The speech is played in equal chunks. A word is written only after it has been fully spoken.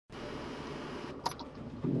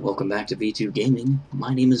Welcome back to V2 Gaming.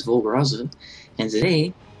 My name is Volgraza, and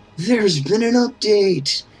today there's been an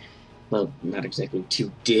update. Well, not exactly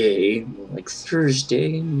today, more like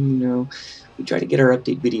Thursday. We try to get our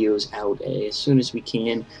update videos out as soon as we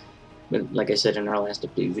can. But like I said in our last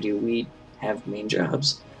update video, we have main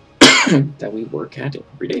jobs that we work at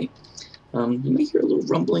every day. You may hear a little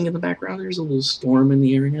rumbling in the background. There's a little storm in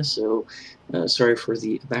the area, so sorry for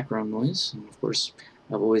the background noise. And of course,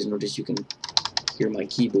 I've always noticed you can hear my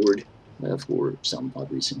keyboard for some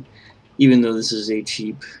odd reason. Even though this is a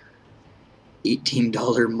cheap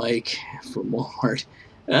 $18 mic from Walmart.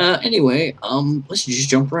 Anyway, let's just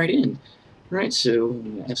jump right in. Right, so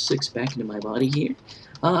F6 back into my body here.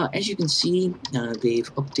 As you can see,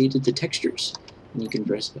 they've updated the textures. And you can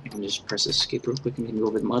press, I can just press escape real quick and we can go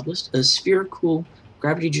over the mod list. A spherical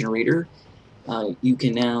gravity generator. You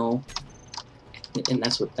can now, and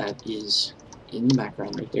that's what that is in the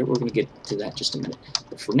background right there. We're going to get to that in just a minute.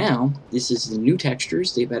 But for now, this is the new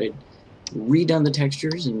textures. They've redone the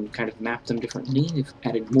textures and kind of mapped them differently. They've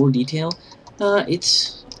added more detail.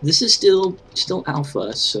 This is still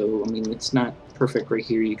alpha, so I mean it's not perfect right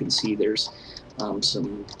here. You can see there's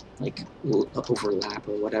some like overlap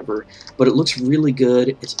or whatever, but it looks really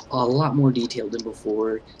good. It's a lot more detailed than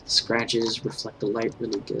before. Scratches reflect the light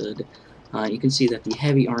really good. You can see that the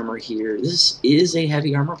heavy armor here, this is a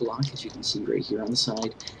heavy armor block, as you can see right here on the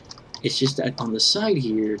side. It's just that on the side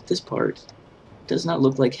here, this part does not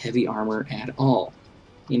look like heavy armor at all.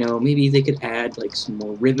 You know, maybe they could add like some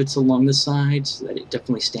more rivets along the side so that it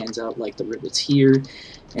definitely stands out like the rivets here.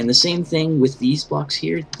 And the same thing with these blocks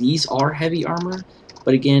here. These are heavy armor,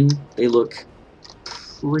 but again, they look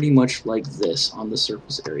pretty much like this on the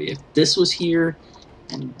surface area. If this was here,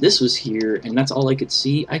 and this was here, and that's all I could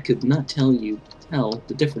see, I could not tell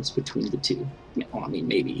the difference between the two. Well, I mean,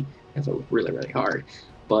 maybe if I look really, really hard.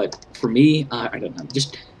 But for me, I don't know.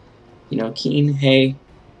 Just, you know, Keen, hey,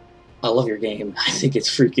 I love your game. I think it's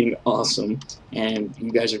freaking awesome, and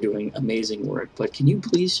you guys are doing amazing work. But can you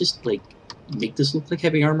please just, like, make this look like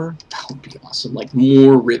heavy armor? That would be awesome. Like,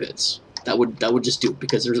 more rivets. That would just do it,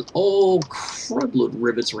 because there's all crudload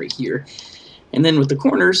rivets right here. And then with the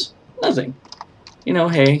corners, nothing. You know,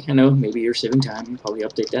 hey, I know maybe you're saving time. You'll probably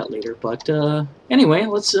update that later. But anyway,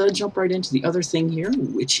 let's jump right into the other thing here,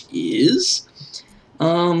 which is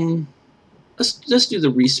let's do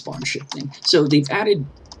the respawn ship thing. So they've added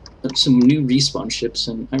some new respawn ships,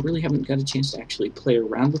 and I really haven't got a chance to actually play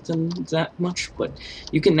around with them that much. But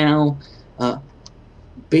you can now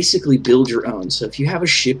basically build your own. So if you have a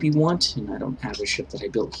ship you want, and I don't have a ship that I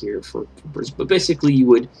built here for purpose, but basically you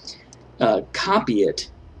would copy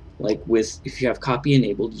it. Like if you have copy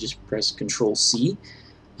enabled, you just press Control C.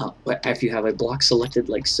 If you have a block selected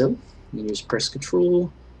like so, you just press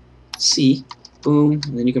Control C, boom,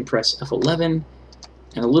 and then you can press F11,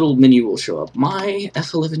 and a little menu will show up. My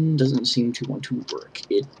F11 doesn't seem to want to work.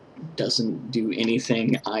 It doesn't do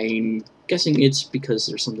anything. I'm guessing it's because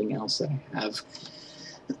there's something else that I have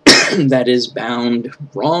that is bound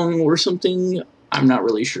wrong or something. I'm not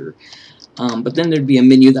really sure. But then there'd be a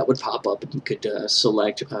menu that would pop up, and you could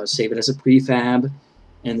select, save it as a prefab,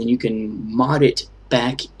 and then you can mod it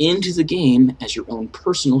back into the game as your own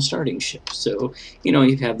personal starting ship. So, you know,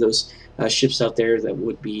 you have those ships out there that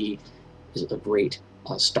would be a great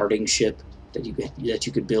starting ship that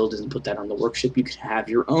you could build and put that on the workshop. You could have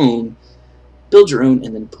your own, build your own,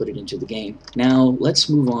 and then put it into the game. Now, let's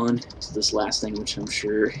move on to this last thing, which I'm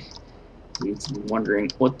sure you've been wondering,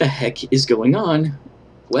 what the heck is going on?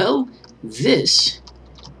 Well, this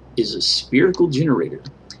is a spherical generator.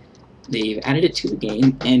 They've added it to the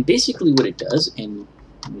game, and basically what it does, and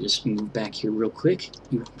let me just move back here real quick,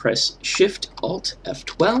 you press Shift Alt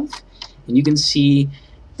F12, and you can see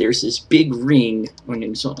there's this big ring,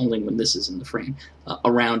 only when this is in the frame,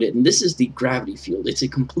 around it, and this is the gravity field. It's a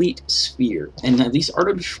complete sphere, and now these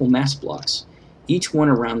artificial mass blocks, each one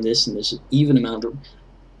around this, and there's an even amount of,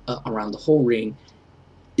 around the whole ring,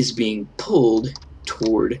 is being pulled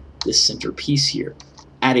toward this center piece here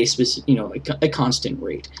at a specific, you know, a constant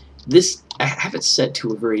rate. This, I have it set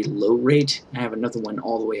to a very low rate. I have another one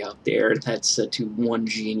all the way out there that's set to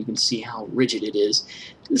 1G, and you can see how rigid it is.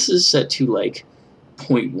 This is set to like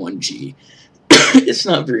 0.1G. It's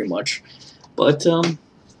not very much, but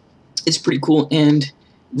it's pretty cool, and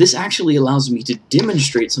this actually allows me to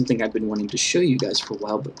demonstrate something I've been wanting to show you guys for a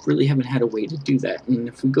while, but really haven't had a way to do that. And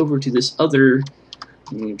if we go over to this other,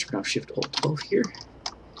 I'm going to turn off Shift Alt 12 here.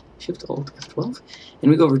 Shift Alt F12,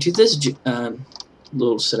 and we go over to this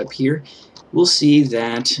little setup here. We'll see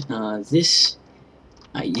that this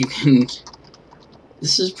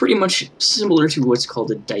is pretty much similar to what's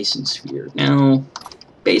called a Dyson sphere. Now,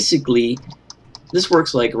 basically, this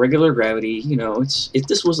works like regular gravity. You know, if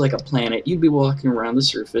this was like a planet, you'd be walking around the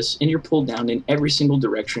surface and you're pulled down in every single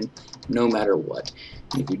direction, no matter what.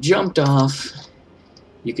 And if you jumped off,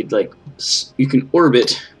 you can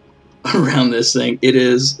orbit around this thing. It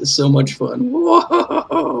is so much fun.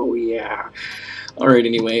 Whoa, yeah. Alright,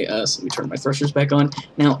 anyway, so let me turn my thrusters back on.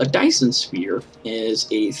 Now, a Dyson sphere is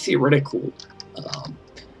a theoretical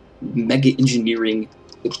mega engineering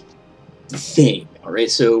thing.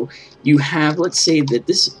 Alright, so you have, let's say that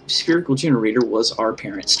this spherical generator was our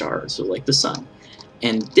parent star, so like the sun.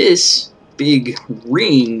 And this big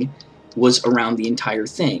ring was around the entire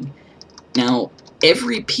thing. Now,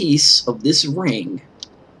 every piece of this ring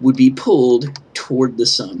would be pulled toward the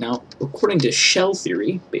sun. Now, according to shell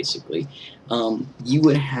theory, basically, you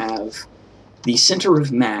would have the center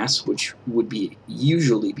of mass, which would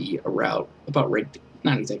usually be around about right,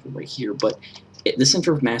 not exactly right here, but the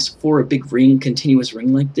center of mass for a big ring, continuous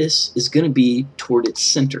ring like this, is going to be toward its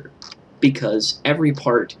center, because every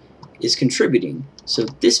part is contributing. So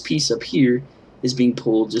this piece up here is being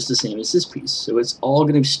pulled just the same as this piece. So it's all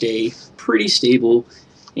going to stay pretty stable,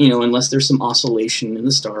 you know, unless there's some oscillation in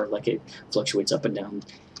the star, like it fluctuates up and down,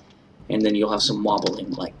 and then you'll have some wobbling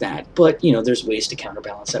like that. But, you know, there's ways to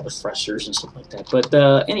counterbalance that with thrusters and stuff like that. But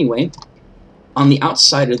anyway, on the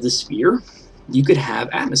outside of the sphere, you could have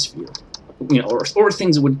atmosphere, you know, or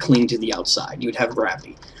things that would cling to the outside. You would have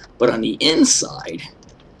gravity. But on the inside,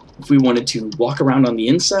 if we wanted to walk around on the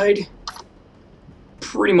inside,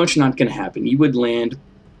 pretty much not going to happen. You would land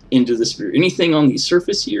into the sphere. Anything on the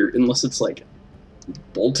surface here, unless it's like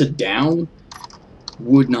bolted down,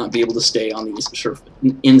 would not be able to stay on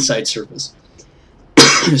the inside surface.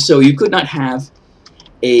 So you could not have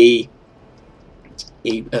a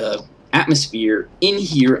atmosphere in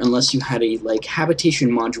here unless you had a like habitation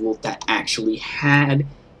module that actually had,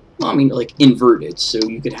 well, I mean, like inverted. So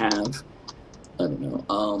you could have, I don't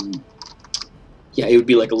know, yeah, it would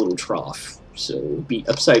be like a little trough. So it would be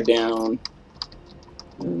upside down.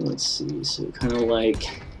 Let's see, so kind of like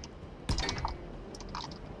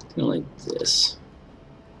this.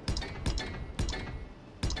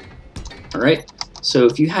 Alright, so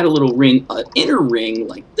if you had a little ring, an inner ring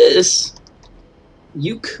like this,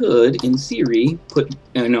 you could, in theory, put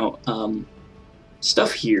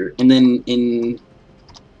stuff here, and then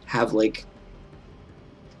have like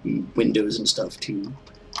windows and stuff to,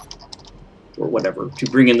 or whatever, to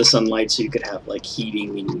bring in the sunlight, so you could have like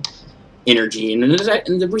heating and energy. And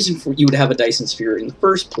the reason for you would have a Dyson sphere in the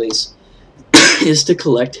first place is to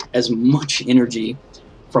collect as much energy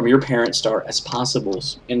from your parent star as possible.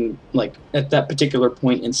 And like at that particular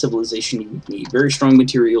point in civilization, you would need very strong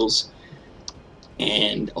materials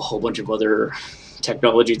and a whole bunch of other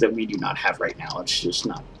technology that we do not have right now. It's just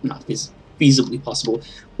not feasibly possible.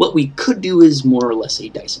 What we could do is more or less a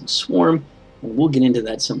Dyson swarm, and we'll get into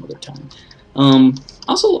that some other time.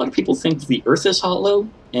 Also, a lot of people think the Earth is hollow,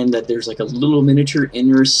 and that there's like a little miniature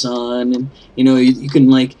inner sun, and you know, you can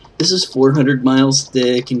like, this is 400 miles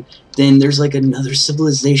thick, and then there's like another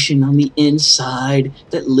civilization on the inside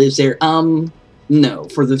that lives there. No,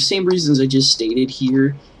 for the same reasons I just stated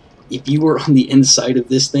here, if you were on the inside of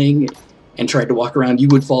this thing and tried to walk around, you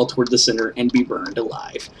would fall toward the center and be burned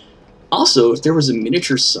alive. Also, if there was a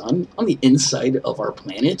miniature sun on the inside of our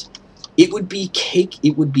planet, it would be cake.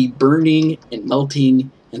 It would be burning and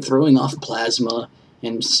melting and throwing off plasma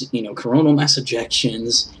and, you know, coronal mass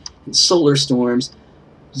ejections and solar storms.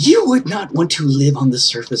 You would not want to live on the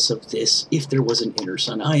surface of this if there was an inner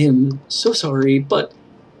sun. I am so sorry, but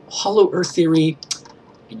hollow Earth theory,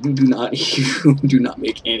 you do not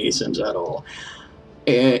make any sense at all.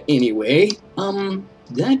 Anyway,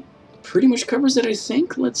 that pretty much covers it, I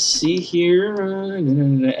think. Let's see here.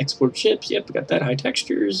 Export chips. Yep, we got that. High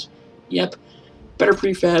textures. Yep. Better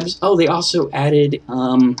prefabs. Oh, they also added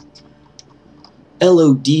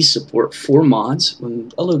LOD support for mods.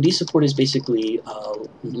 LOD support is basically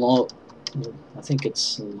I think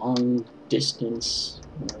it's long distance,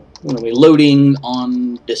 anyway, loading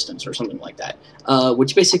on distance or something like that.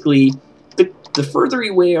 Which basically, the further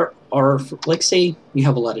you away are, like say you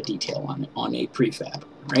have a lot of detail on a prefab,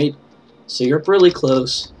 right? So you're up really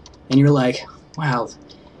close, and you're like, wow,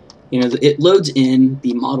 you know, it loads in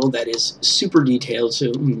the model that is super detailed.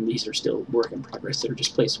 So these are still work in progress. They're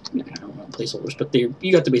just placeholders, but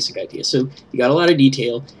you got the basic idea. So you got a lot of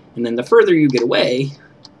detail, and then the further you get away,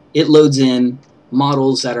 it loads in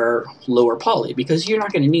models that are lower poly, because you're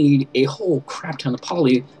not going to need a whole crap ton of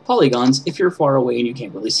polygons if you're far away and you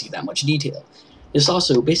can't really see that much detail. This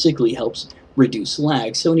also basically helps reduce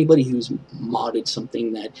lag. So anybody who's modded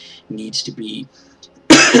something that needs to be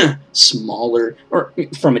smaller or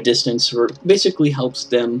from a distance, or basically helps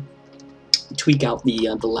them tweak out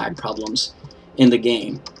the lag problems in the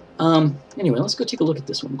game. Anyway, let's go take a look at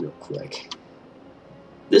this one real quick.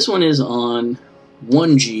 This one is on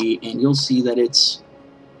 1G, and you'll see that it's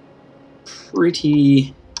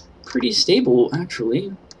pretty stable,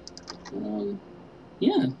 actually.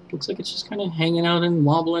 Yeah, looks like it's just kind of hanging out and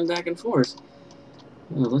wobbling back and forth.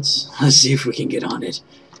 Let's see if we can get on it.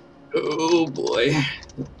 Oh boy,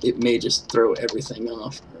 it may just throw everything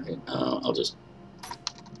off. All right, I'll just.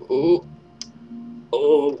 Oh,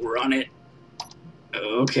 we're on it.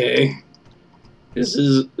 Okay, this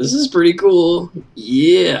is pretty cool.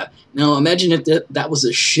 Yeah. Now imagine if that was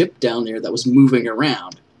a ship down there that was moving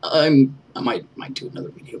around. I might do another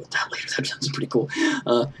video with that later. That sounds pretty cool.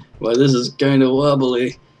 Well, this is kind of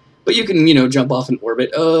wobbly, but you can jump off in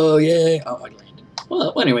orbit. Oh yeah. Oh, I landed.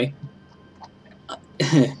 Well, anyway.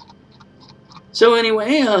 So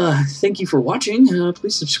anyway, thank you for watching.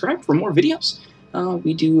 Please subscribe for more videos.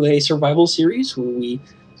 We do a survival series where we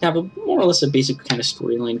have a more or less a basic kind of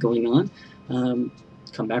storyline going on.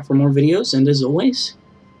 Come back for more videos, and as always,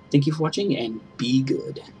 thank you for watching, and be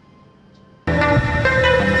good.